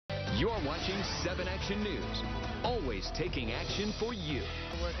You're watching 7 Action News, always taking action for you.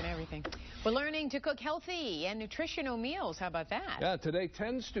 Working everything. We're learning to cook healthy and nutritional meals. How about that? Yeah, today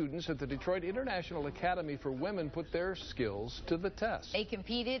 10 students at the Detroit International Academy for Women put their skills to the test. They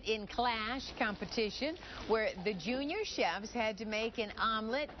competed in clash competition where the junior chefs had to make an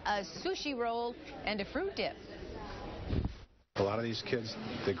omelet, a sushi roll, and a fruit dip. A lot of these kids,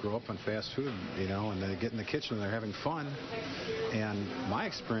 they grow up on fast food, you know, and they get in the kitchen and they're having fun. And my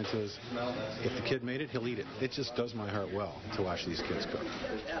experience is, if the kid made it, he'll eat it. It just does my heart well to watch these kids cook.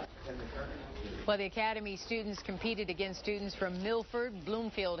 Well, the Academy students competed against students from Milford,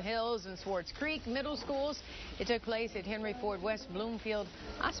 Bloomfield Hills, and Swartz Creek middle schools. It took place at Henry Ford West Bloomfield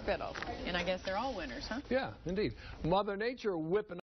Hospital. And I guess they're all winners, huh? Yeah, indeed. Mother Nature whipping